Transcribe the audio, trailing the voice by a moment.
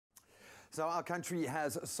So our country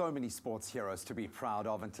has so many sports heroes to be proud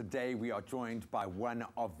of, and today we are joined by one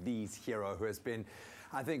of these heroes who has been,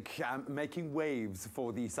 I think, making waves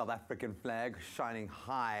for the South African flag, shining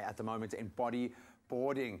high at the moment in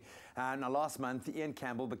bodyboarding. And last month, Iain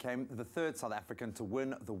Campbell became the third South African to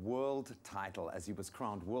win the world title as he was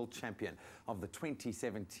crowned world champion of the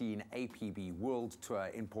 2017 APB World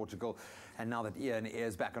Tour in Portugal. And now that Iain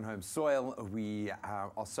is back on home soil, we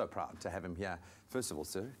are so proud to have him here. First of all,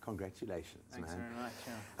 sir, congratulations, Thanks man. very much.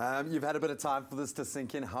 Yeah. You've had a bit of time for this to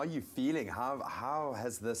sink in. How are you feeling? How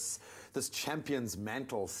has this champion's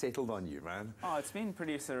mantle settled on you, man? Oh, it's been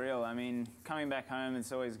pretty surreal. I mean, coming back home,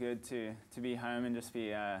 it's always good to be home and just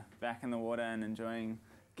be back in the water and enjoying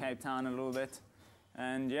Cape Town a little bit.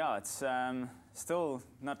 And yeah, it's still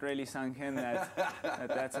not really sunk in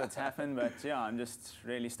that's what's happened. But yeah, I'm just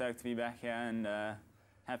really stoked to be back here and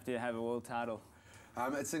happy to have a world title.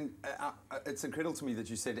 It's incredible to me that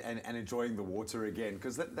you said and enjoying the water again,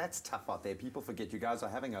 because that's tough out there. People forget you guys are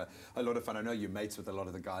having a lot of fun. I know you're mates with a lot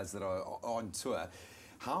of the guys that are on tour.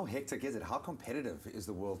 How hectic is it? How competitive is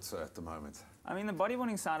the world tour at the moment? I mean, the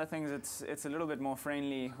bodyboarding side of things, it's a little bit more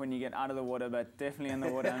friendly when you get out of the water, but definitely in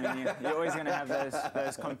the water. I mean, you're always going to have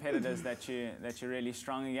those competitors that you're really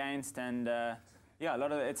strong against, and yeah,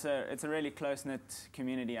 it's a really close-knit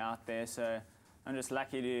community out there. So I'm just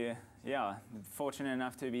lucky to, yeah, fortunate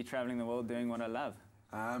enough to be traveling the world doing what I love.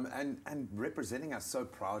 And representing us so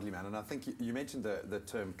proudly, man. And I think you mentioned the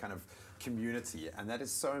term kind of community, and that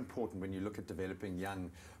is so important when you look at developing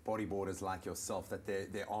young bodyboarders like yourself, that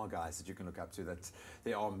there are guys that you can look up to, that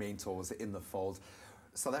there are mentors in the fold.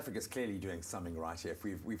 South Africa's clearly doing something right here.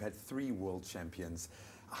 We've had 3 world champions.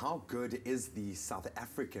 How good is the South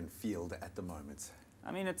African field at the moment?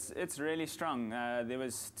 I mean, it's really strong. There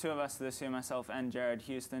was 2 of us this year, myself and Jared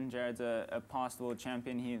Houston. Jared's a past world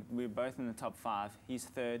champion. We're both in the top 5. He's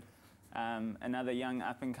 3rd. Another young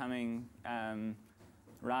up-and-coming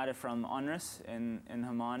rider from Onrus in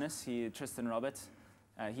Hermanus, Tristan Roberts.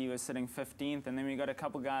 He was sitting 15th. And then we got a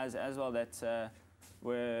couple guys as well that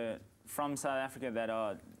were from South Africa that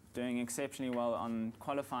are doing exceptionally well on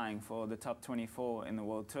qualifying for the top 24 in the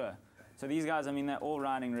World Tour. So these guys, I mean, they're all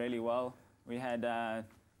riding really well. We had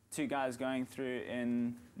 2 guys going through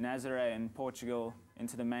in Nazaré in Portugal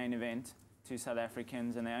into the main event, 2 South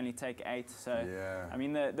Africans, and they only take 8. So yeah, I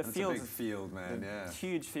mean, the field, a big field, man. Yeah,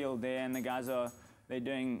 huge field there, and the guys they're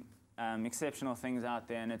doing exceptional things out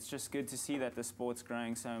there, and it's just good to see that the sport's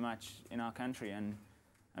growing so much in our country. And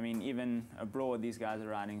I mean, even abroad, these guys are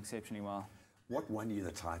riding exceptionally well. What won you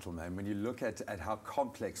the title, man? When you look at how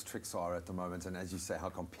complex tricks are at the moment, and as you say, how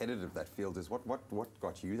competitive that field is, what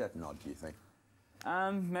got you that nod, do you think?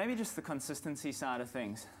 Maybe just the consistency side of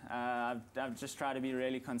things. I've just tried to be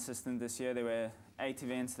really consistent this year. There were 8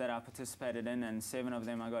 events that I participated in, and 7 of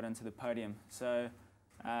them I got into the podium. So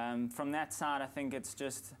from that side, I think it's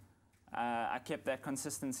just I kept that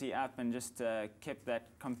consistency up and just kept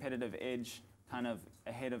that competitive edge kind of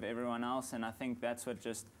ahead of everyone else, and I think that's what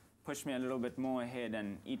just pushed me a little bit more ahead,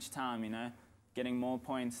 and each time, you know, getting more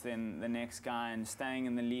points than the next guy and staying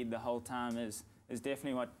in the lead the whole time is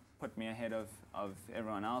definitely what put me ahead of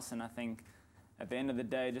everyone else. And I think at the end of the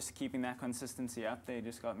day, just keeping that consistency up there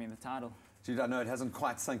just got me the title. Dude, I know it hasn't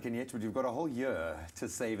quite sunk in yet, but you've got a whole year to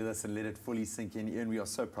savor this and let it fully sink in. Iain, we are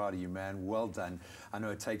so proud of you, man. Well done. I know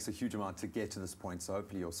it takes a huge amount to get to this point, so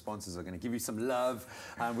hopefully your sponsors are going to give you some love.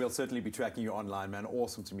 We'll certainly be tracking you online, man.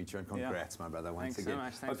 Awesome to meet you, and congrats, my brother, once again.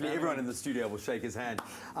 Thanks so much. Hopefully everyone in the studio will shake his hand.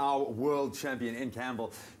 Our world champion, Iain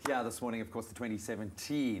Campbell, here this morning, of course, the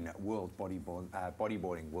 2017 World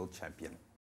Bodyboarding World Champion.